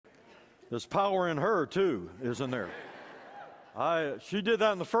There's power in her too, isn't there? She did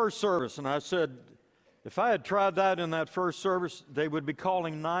that in the first service, and I said, if I had tried that in that first service, they would be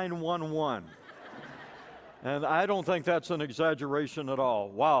calling 911. And I don't think that's an exaggeration at all.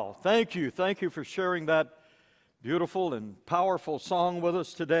 Wow, thank you for sharing that beautiful and powerful song with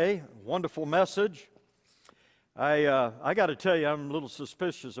us today. Wonderful message. I got to tell you, I'm a little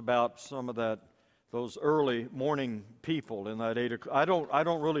suspicious about some of those early morning people in that 8 o'clock. I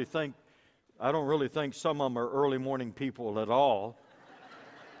don't really think some of them are early morning people at all.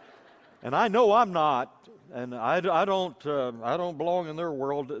 And I know I'm not, and I don't belong in their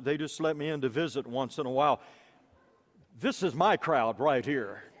world. They just let me in to visit once in a while. This is my crowd right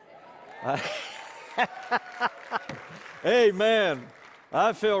here. Amen.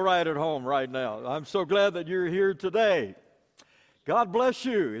 I feel right at home right now. I'm so glad that you're here today. God bless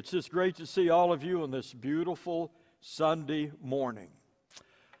you. It's just great to see all of you on this beautiful Sunday morning.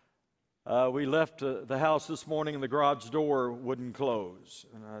 We left the house this morning and the garage door wouldn't close.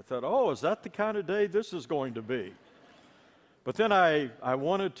 And I thought, oh, is that the kind of day this is going to be? But then I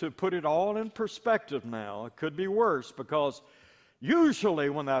wanted to put it all in perspective now. It could be worse because usually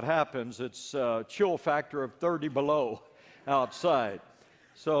when that happens, it's a chill factor of 30 below outside.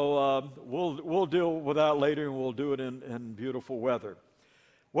 So we'll deal with that later, and we'll do it in beautiful weather.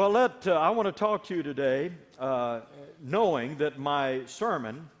 Well, I want to talk to you today knowing that my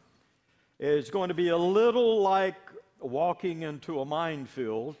sermon is going to be a little like walking into a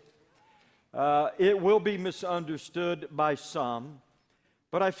minefield. It will be misunderstood by some,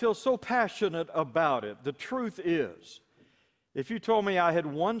 but I feel so passionate about it. The truth is, if you told me I had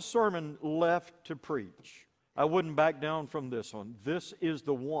one sermon left to preach, I wouldn't back down from this one. This is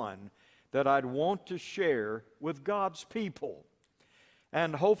the one that I'd want to share with God's people.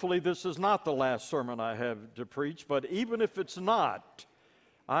 And hopefully this is not the last sermon I have to preach, but even if it's not,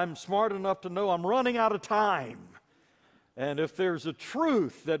 I'm smart enough to know I'm running out of time. And if there's a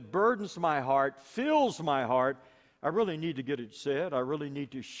truth that burdens my heart, fills my heart, I really need to get it said. I really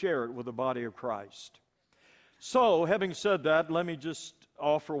need to share it with the body of Christ. So, having said that, let me just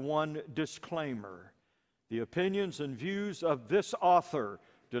offer one disclaimer. The opinions and views of this author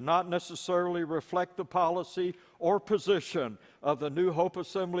do not necessarily reflect the policy or position of the New Hope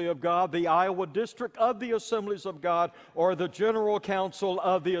Assembly of God, the Iowa District of the Assemblies of God, or the General Council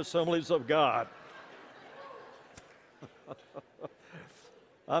of the Assemblies of God.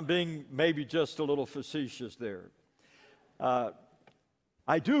 I'm being maybe just a little facetious there.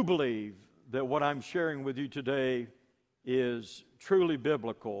 I do believe that what I'm sharing with you today is truly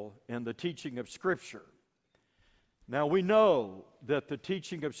biblical in the teaching of Scripture. Now, we know that the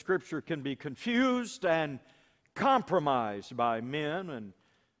teaching of Scripture can be confused and compromised by men and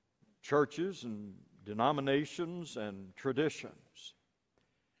churches and denominations and traditions.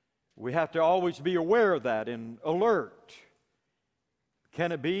 We have to always be aware of that and alert.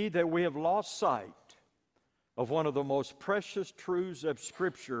 Can it be that we have lost sight of one of the most precious truths of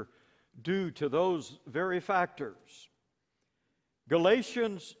Scripture due to those very factors?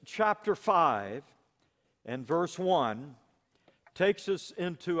 Galatians chapter 5 and verse 1 takes us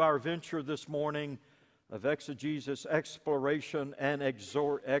into our venture this morning of exegesis, exploration, and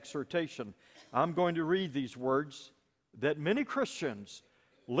exhortation. I'm going to read these words that many Christians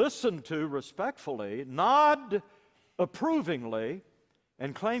listen to respectfully, nod approvingly,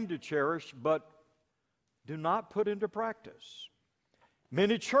 and claim to cherish, but do not put into practice.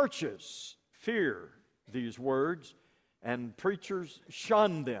 Many churches fear these words, and preachers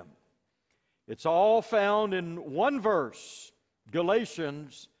shun them. It's all found in one verse,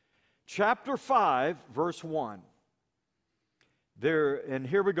 Galatians chapter 5, verse 1. And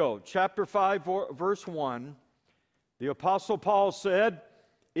here we go. Chapter 5, verse 1. The Apostle Paul said,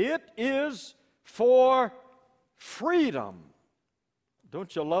 "It is for freedom."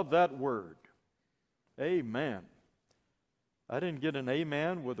 Don't you love that word? Amen. I didn't get an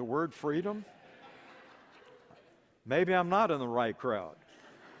amen with the word freedom. Maybe I'm not in the right crowd.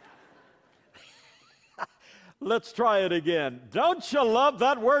 Let's try it again. Don't you love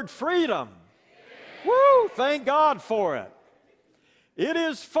that word freedom? Woo! Thank God for it. It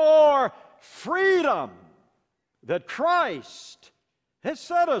is for freedom that Christ has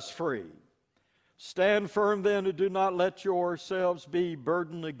set us free. Stand firm then, and do not let yourselves be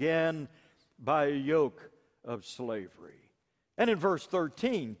burdened again by a yoke of slavery. And in verse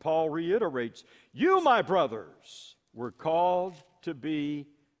 13, Paul reiterates, "You, my brothers, were called to be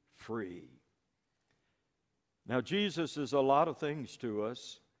free." Now, Jesus is a lot of things to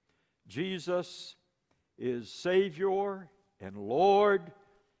us. Jesus is Savior and Lord.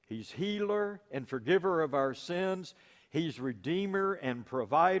 He's healer and forgiver of our sins. He's Redeemer and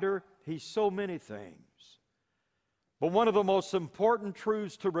Provider. He's so many things. But one of the most important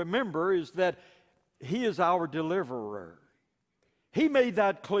truths to remember is that He is our deliverer. He made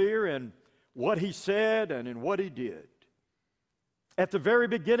that clear in what He said and in what He did. At the very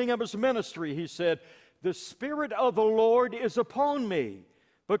beginning of His ministry, He said, "The Spirit of the Lord is upon me,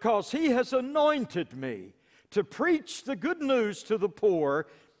 because He has anointed me to preach the good news to the poor.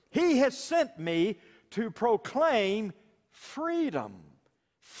 He has sent me to proclaim freedom,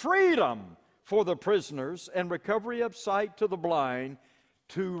 freedom for the prisoners and recovery of sight to the blind,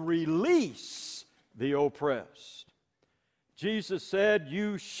 to release the oppressed." Jesus said,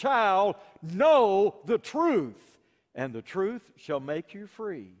 "You shall know the truth, and the truth shall make you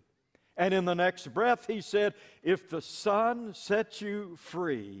free." And in the next breath, He said, "If the Son sets you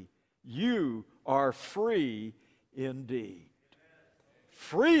free, you are free indeed."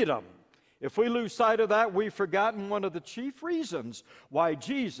 Freedom. If we lose sight of that, we've forgotten one of the chief reasons why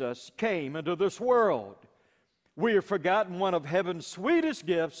Jesus came into this world. We have forgotten one of heaven's sweetest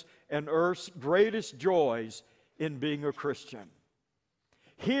gifts and earth's greatest joys in being a Christian.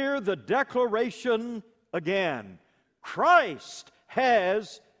 Hear the declaration again. Christ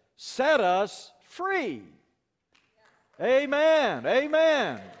has set us free. Amen.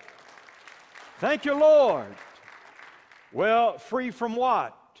 Amen. Thank you, Lord. Well, free from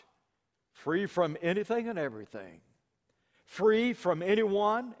what? Free from anything and everything. Free from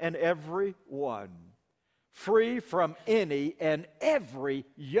anyone and everyone. Free from any and every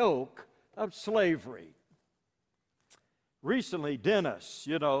yoke of slavery. Recently, Dennis,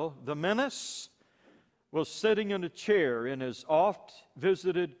 the menace, was sitting in a chair in his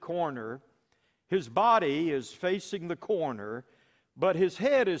oft-visited corner. His body is facing the corner, but his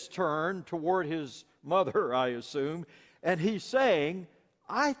head is turned toward his mother, I assume, and he's saying,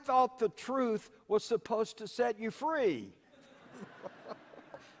 "I thought the truth was supposed to set you free."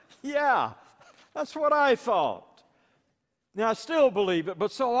 Yeah, that's what I thought. Now, I still believe it,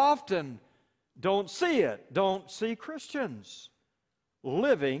 but so often don't see it. Don't see Christians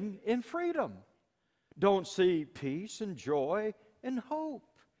living in freedom. Don't see peace and joy and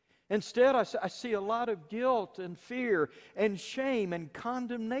hope. Instead, I see a lot of guilt and fear and shame and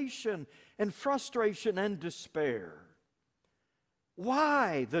condemnation and frustration and despair.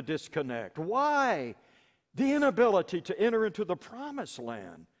 Why the disconnect? Why the inability to enter into the promised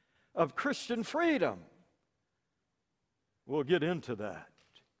land of Christian freedom? We'll get into that.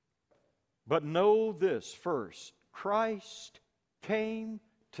 But know this first. Christ came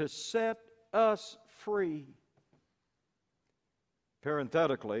to set us free.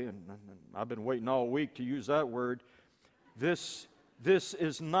 Parenthetically, and I've been waiting all week to use that word, this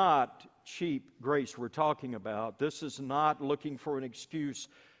is not cheap grace we're talking about. This is not looking for an excuse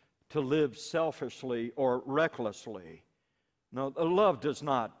to live selfishly or recklessly. No, love does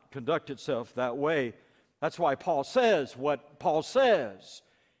not conduct itself that way. That's why Paul says what Paul says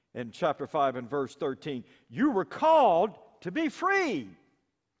in chapter 5 and verse 13. You were called to be free,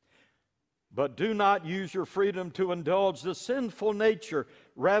 but do not use your freedom to indulge the sinful nature.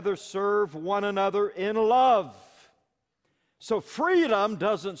 Rather, serve one another in love. So freedom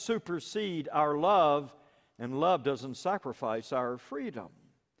doesn't supersede our love, and love doesn't sacrifice our freedom.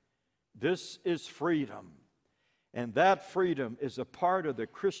 This is freedom, and that freedom is a part of the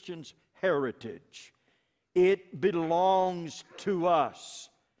Christian's heritage. It belongs to us.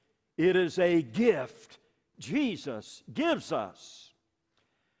 It is a gift Jesus gives us.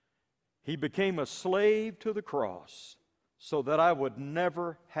 He became a slave to the cross so that I would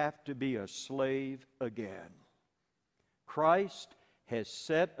never have to be a slave again. Christ has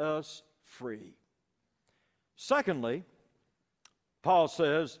set us free. Secondly, Paul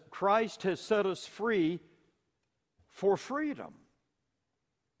says, Christ has set us free for freedom.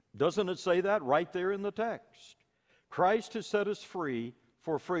 Doesn't it say that right there in the text? Christ has set us free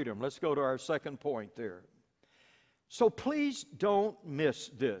for freedom. Let's go to our second point there. So please don't miss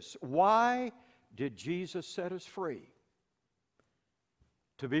this. Why did Jesus set us free?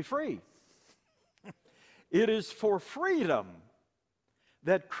 To be free. It is for freedom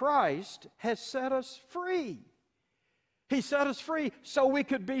that Christ has set us free. He set us free so we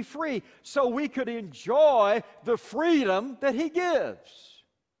could be free, so we could enjoy the freedom that He gives.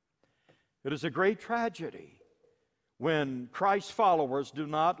 It is a great tragedy when Christ's followers do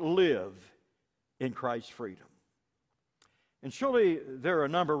not live in Christ's freedom. And surely there are a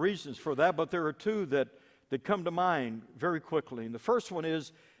number of reasons for that, but there are two that come to mind very quickly. And the first one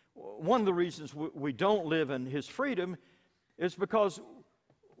is, one of the reasons we don't live in His freedom is because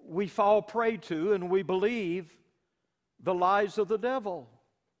we fall prey to and we believe the lies of the devil.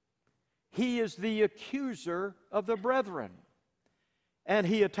 he is the accuser of the brethren. And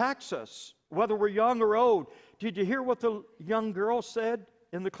he attacks us, whether we're young or old. Did you hear what the young girl said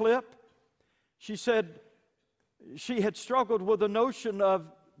in the clip? She said she had struggled with the notion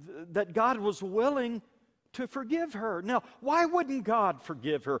of that God was willing to forgive her. Now, why wouldn't God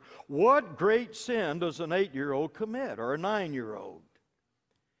forgive her? What great sin does an 8-year-old commit, or a 9-year-old?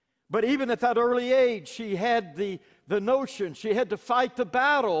 But even at that early age, she had the notion, she had to fight the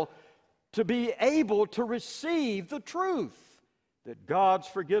battle to be able to receive the truth that God's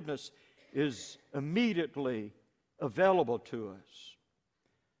forgiveness is immediately available to us.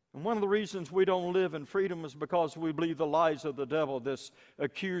 And one of the reasons we don't live in freedom is because we believe the lies of the devil, this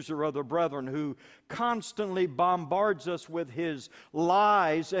accuser of the brethren who constantly bombards us with his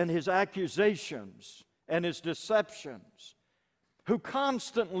lies and his accusations and his deceptions, who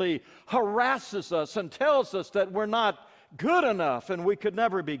constantly harasses us and tells us that we're not good enough and we could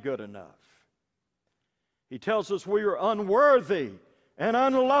never be good enough. He tells us we are unworthy and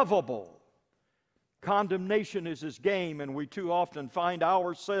unlovable. Condemnation is his game, and we too often find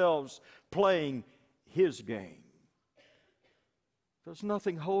ourselves playing his game. There's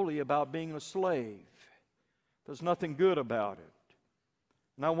nothing holy about being a slave. There's nothing good about it.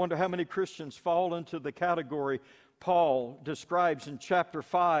 And I wonder how many Christians fall into the category Paul describes in chapter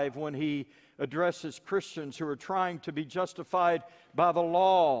 5 when he addresses Christians who are trying to be justified by the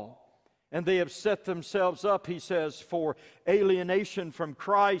law. And they have set themselves up, he says, for alienation from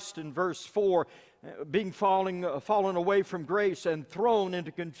Christ in verse 4, being fallen away from grace and thrown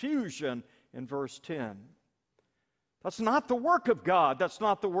into confusion in verse 10. That's not the work of God. That's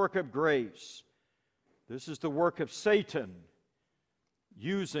not the work of grace. This is the work of Satan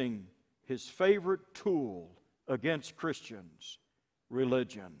using his favorite tool against Christians,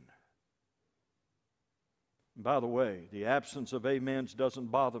 religion. And by the way, the absence of amens doesn't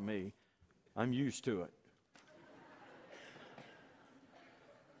bother me. I'm used to it.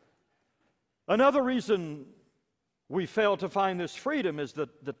 Another reason we fail to find this freedom is the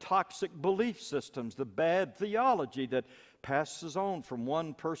toxic belief systems, the bad theology that passes on from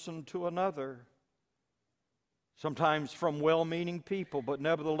one person to another. Sometimes from well-meaning people, but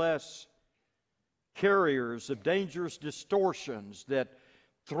nevertheless carriers of dangerous distortions that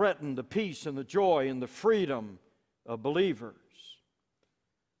threaten the peace and the joy and the freedom of believers.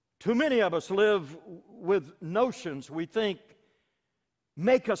 Too many of us live with notions we think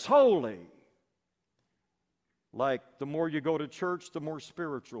make us holy. Like the more you go to church, the more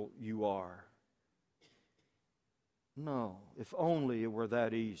spiritual you are. No, if only it were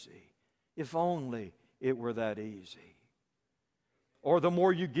that easy. If only it were that easy. Or the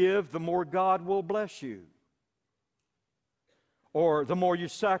more you give, the more God will bless you. Or the more you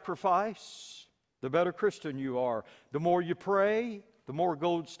sacrifice, the better Christian you are. The more you pray, the more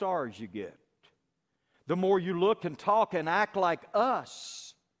gold stars you get. The more you look and talk and act like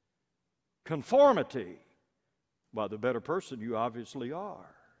us, conformity, well, the better person you obviously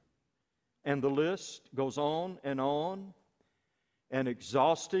are. And the list goes on, and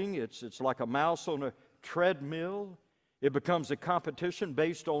exhausting. It's like a mouse on a treadmill. It becomes a competition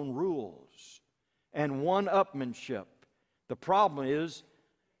based on rules and one-upmanship. The problem is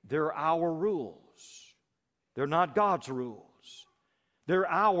they're our rules. They're not God's rules. They're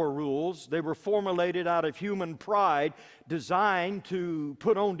our rules. They were formulated out of human pride, designed to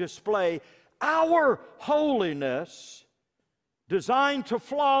put on display our holiness, designed to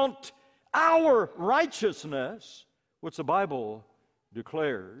flaunt our righteousness, which the Bible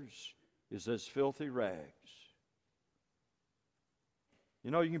declares is as filthy rags. You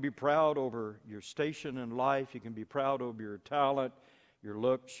know, you can be proud over your station in life. You can be proud over your talent, your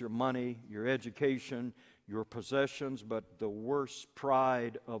looks, your money, your education, your possessions, but the worst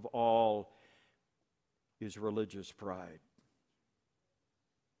pride of all is religious pride.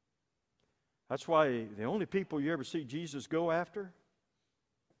 That's why the only people you ever see Jesus go after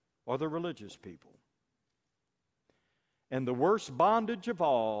are the religious people. And the worst bondage of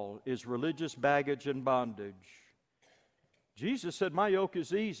all is religious baggage and bondage. Jesus said, my yoke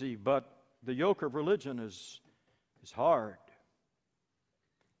is easy, but the yoke of religion is hard.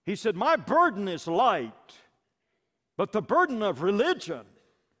 He said, my burden is light, but the burden of religion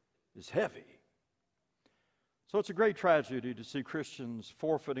is heavy. So it's a great tragedy to see Christians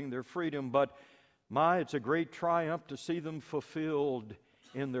forfeiting their freedom, but it's a great triumph to see them fulfilled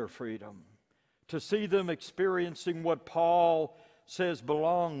in their freedom, to see them experiencing what Paul says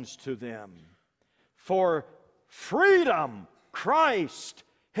belongs to them. For freedom, Christ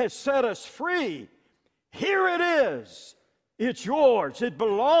has set us free. Here it is. It's yours. It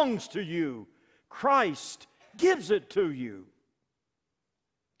belongs to you. Christ gives it to you.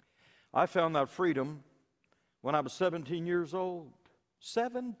 I found that freedom when I was 17 years old.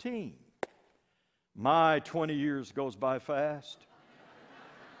 17. My 20 years goes by fast.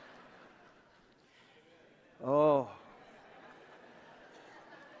 Oh.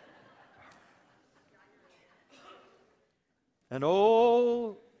 And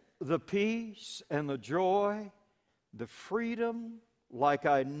oh, the peace and the joy, the freedom like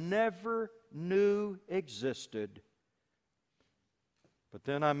I never knew existed. But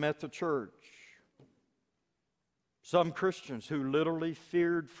then I met the church. Some Christians who literally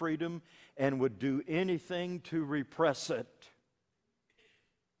feared freedom and would do anything to repress it.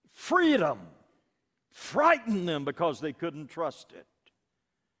 Freedom frightened them because they couldn't trust it.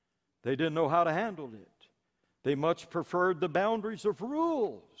 They didn't know how to handle it. They much preferred the boundaries of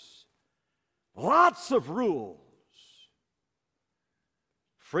rules. Lots of rules.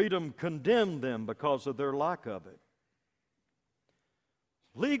 Freedom condemned them because of their lack of it.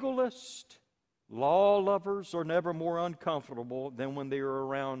 Legalists, law lovers are never more uncomfortable than when they are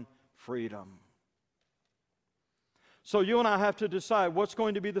around freedom. So you and I have to decide what's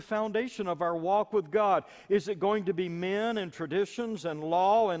going to be the foundation of our walk with God. Is it going to be men and traditions and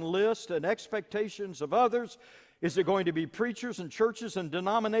law and lists and expectations of others? Is it going to be preachers and churches and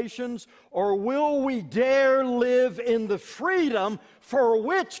denominations? Or will we dare live in the freedom for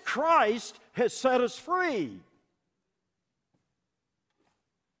which Christ has set us free?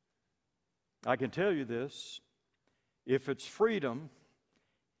 I can tell you this, if it's freedom,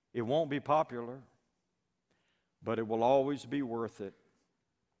 it won't be popular, but it will always be worth it.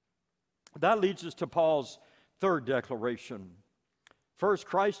 That leads us to Paul's third declaration. First,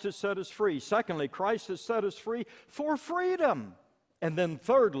 Christ has set us free. Secondly, Christ has set us free for freedom. And then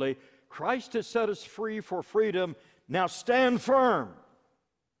thirdly, Christ has set us free for freedom. Now stand firm.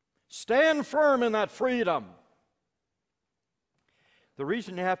 Stand firm in that freedom. The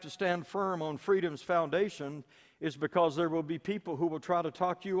reason you have to stand firm on freedom's foundation is because there will be people who will try to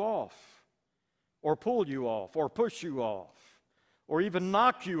talk you off, or pull you off, or push you off, or even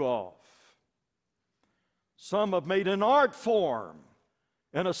knock you off. Some have made an art form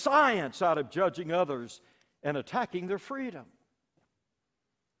and a science out of judging others and attacking their freedom.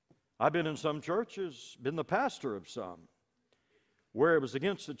 I've been in some churches, been the pastor of some, where it was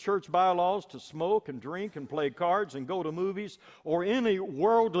against the church bylaws to smoke and drink and play cards and go to movies or any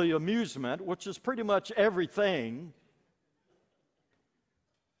worldly amusement, which is pretty much everything.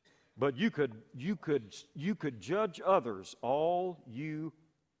 But you could judge others all you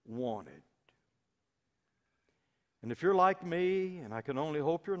wanted. And if you're like me, and I can only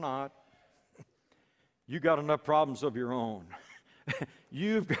hope you're not, you got enough problems of your own.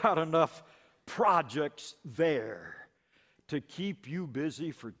 You've got enough projects there to keep you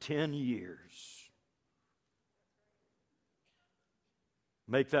busy for 10 years.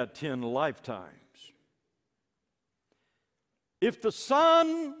 Make that 10 lifetimes. If the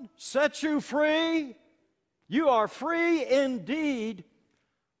Son sets you free, you are free indeed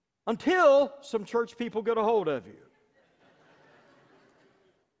until some church people get a hold of you.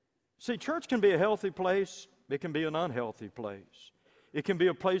 See, church can be a healthy place. It can be an unhealthy place. It can be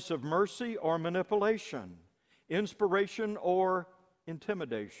a place of mercy or manipulation, inspiration or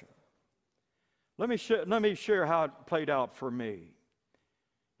intimidation. Let me share how it played out for me.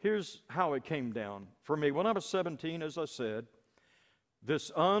 Here's how it came down for me. When I was 17, as I said,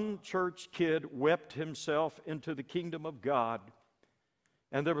 this unchurched kid wept himself into the kingdom of God.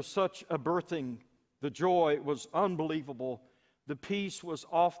 And there was such a birthing. The joy was unbelievable. The peace was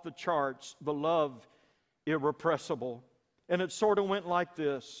off the charts. The love irrepressible. And it sort of went like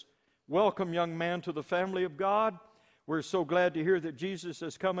this. Welcome, young man, to the family of God. We're so glad to hear that Jesus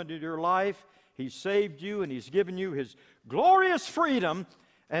has come into your life. He's saved you and He's given you His glorious freedom.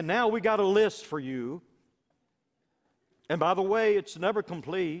 And now we got a list for you. And by the way, it's never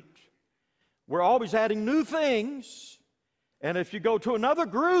complete. We're always adding new things. And if you go to another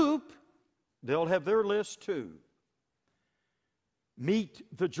group, they'll have their list too.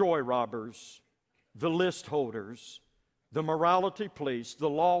 Meet the joy robbers, the list holders, the morality police, the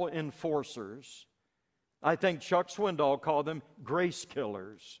law enforcers. I think Chuck Swindoll called them grace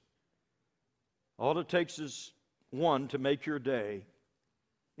killers. All it takes is one to make your day.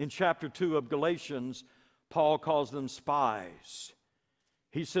 In chapter 2 of Galatians, Paul calls them spies.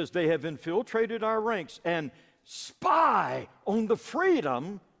 He says they have infiltrated our ranks and spy on the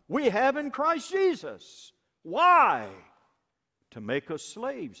freedom we have in Christ Jesus. Why? To make us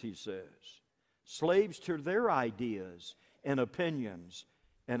slaves, he says. Slaves to their ideas and opinions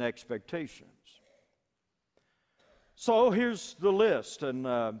and expectations. So here's the list,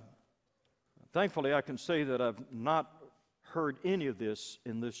 and thankfully I can say that I've not heard any of this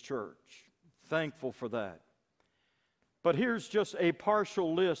in this church. Thankful for that. But here's just a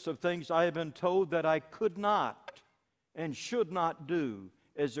partial list of things I have been told that I could not and should not do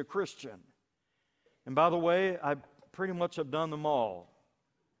as a Christian. And by the way, I pretty much have done them all.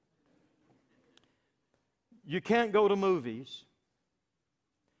 You can't go to movies.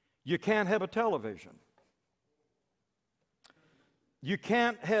 You can't have a television. You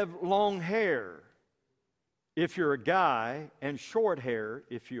can't have long hair if you're a guy and short hair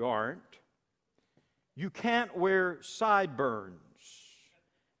if you aren't. You can't wear sideburns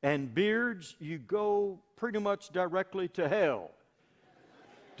and beards. You go pretty much directly to hell.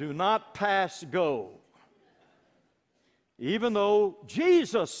 Do not pass go. Even though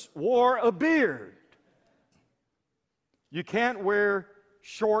Jesus wore a beard. You can't wear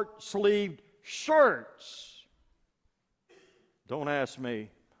short-sleeved shirts. Don't ask me.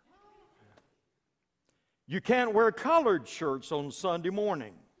 You can't wear colored shirts on Sunday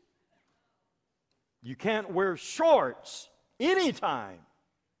morning. You can't wear shorts anytime.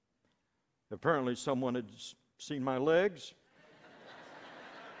 Apparently someone had seen my legs.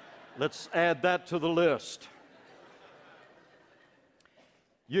 Let's add that to the list.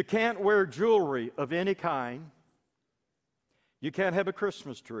 You can't wear jewelry of any kind. You can't have a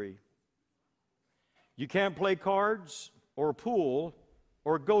Christmas tree. You can't play cards or pool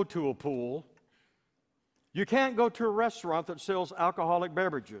or go to a pool. You can't go to a restaurant that sells alcoholic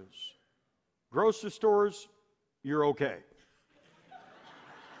beverages. Grocery stores, you're okay.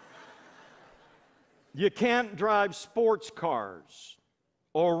 You can't drive sports cars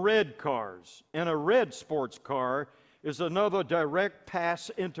or red cars. And a red sports car is another direct pass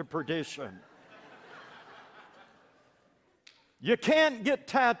into perdition. You can't get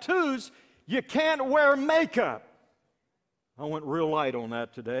tattoos. You can't wear makeup. I went real light on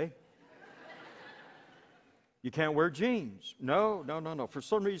that today. You can't wear jeans. No. For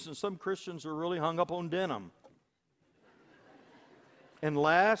some reason, some Christians are really hung up on denim. And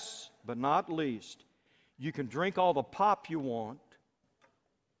last but not least, you can drink all the pop you want,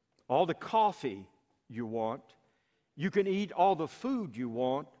 all the coffee you want. You can eat all the food you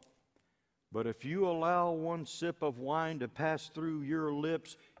want. But if you allow one sip of wine to pass through your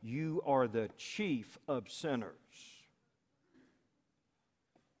lips, you are the chief of sinners.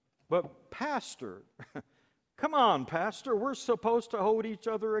 But Pastor, come on, Pastor, we're supposed to hold each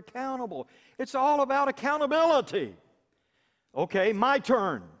other accountable. It's all about accountability. Okay, my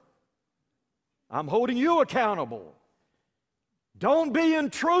turn. I'm holding you accountable. Don't be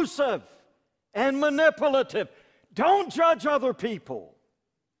intrusive and manipulative. Don't judge other people.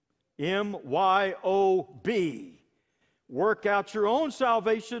 MYOB. Work out your own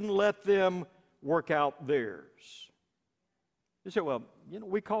salvation, let them work out theirs. You say, well,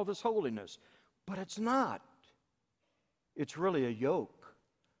 we call this holiness. But it's not. It's really a yoke.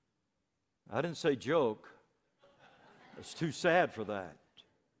 I didn't say joke. It's too sad for that.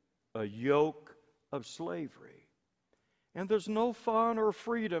 A yoke of slavery. And there's no fun or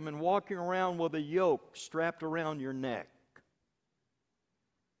freedom in walking around with a yoke strapped around your neck.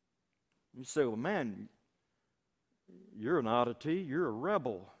 You say, well, man, you're an oddity. You're a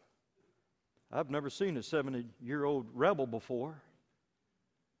rebel. I've never seen a 70-year-old rebel before.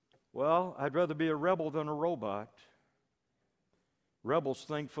 Well, I'd rather be a rebel than a robot. Rebels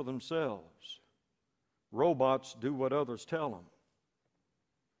think for themselves. Robots do what others tell them.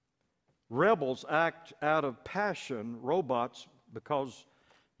 Rebels act out of passion, robots because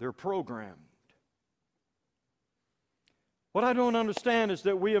they're programmed. What I don't understand is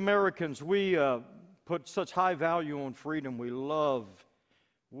that we Americans, we put such high value on freedom. We love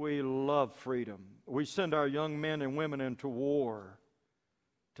freedom. We send our young men and women into war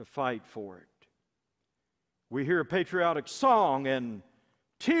to fight for it. We hear a patriotic song and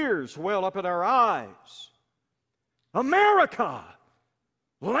tears well up in our eyes. America,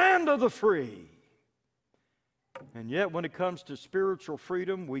 land of the free. And yet when it comes to spiritual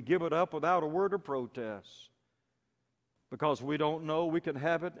freedom, we give it up without a word of protest. Because we don't know we can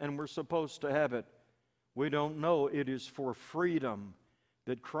have it and we're supposed to have it. We don't know it is for freedom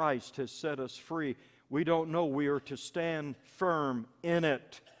that Christ has set us free. We don't know we are to stand firm in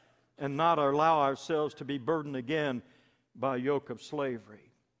it and not allow ourselves to be burdened again by a yoke of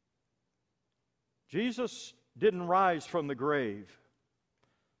slavery. Jesus didn't rise from the grave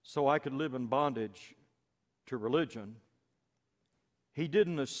so I could live in bondage to religion. He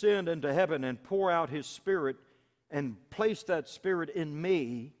didn't ascend into heaven and pour out His Spirit and place that Spirit in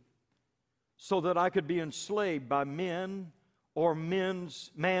me so that I could be enslaved by men or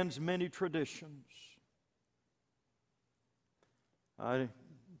man's many traditions. I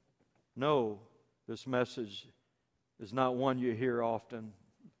know this message is not one you hear often.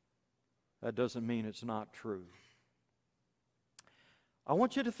 That doesn't mean it's not true. I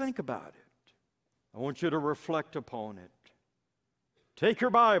want you to think about it. I want you to reflect upon it. Take your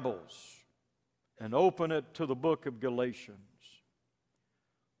Bibles and open it to the book of Galatians.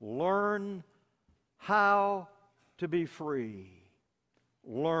 Learn how to be free.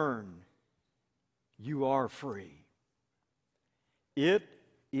 Learn you are free. It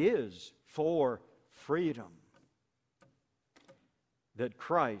is for freedom that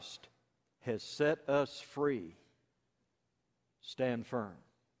Christ has set us free. Stand firm.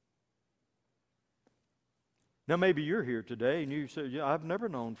 Now maybe you're here today and you say, yeah, I've never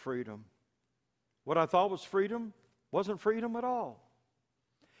known freedom. What I thought was freedom wasn't freedom at all.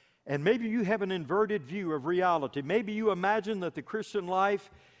 And maybe you have an inverted view of reality. Maybe you imagine that the Christian life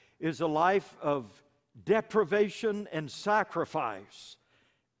is a life of deprivation and sacrifice.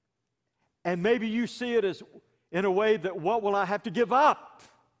 And maybe you see it as in a way that, what will I have to give up?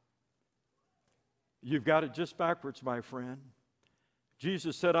 You've got it just backwards, my friend.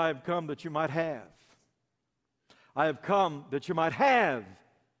 Jesus said, I have come that you might have. I have come that you might have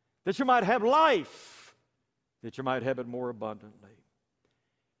life, that you might have it more abundantly.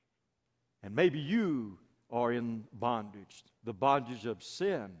 And maybe you are in bondage, the bondage of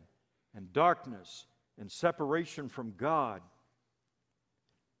sin and darkness and separation from God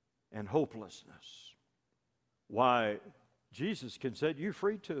and hopelessness. Why, Jesus can set you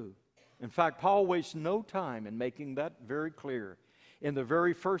free too. In fact, Paul wastes no time in making that very clear. In the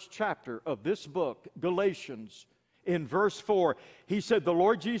very first chapter of this book, Galatians, in verse 4, he said, the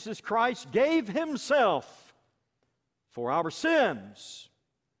Lord Jesus Christ gave himself for our sins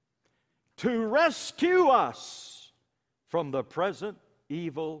to rescue us from the present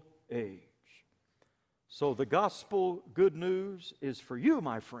evil age. So the gospel good news is for you,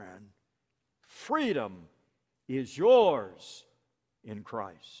 my friend. Freedom is yours in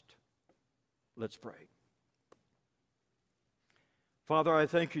Christ. Let's pray. Father, I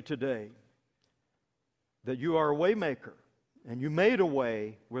thank you today that you are a way maker, and you made a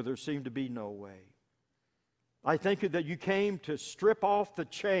way where there seemed to be no way. I thank you that you came to strip off the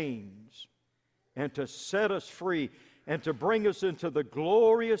chains and to set us free and to bring us into the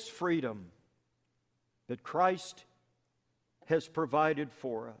glorious freedom that Christ has provided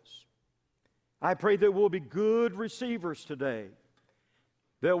for us. I pray that we'll be good receivers today,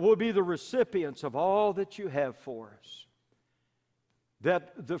 that we'll be the recipients of all that you have for us,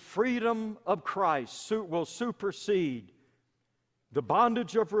 that the freedom of Christ will supersede the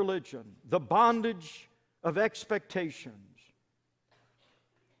bondage of religion, the bondage of expectations.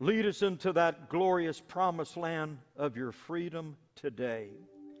 Lead us into that glorious promised land of your freedom today.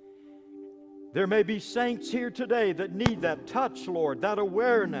 There may be saints here today that need that touch, Lord, that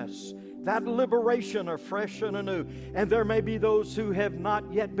awareness, that liberation afresh and anew. And there may be those who have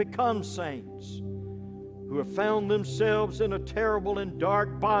not yet become saints, who have found themselves in a terrible and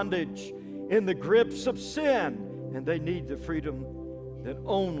dark bondage, in the grips of sin, and they need the freedom that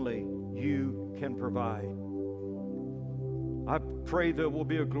only you can provide. I pray there will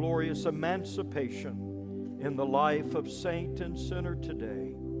be a glorious emancipation in the life of saint and sinner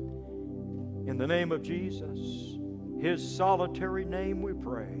today. In the name of Jesus, His solitary name we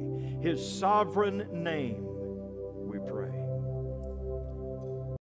pray, His sovereign name.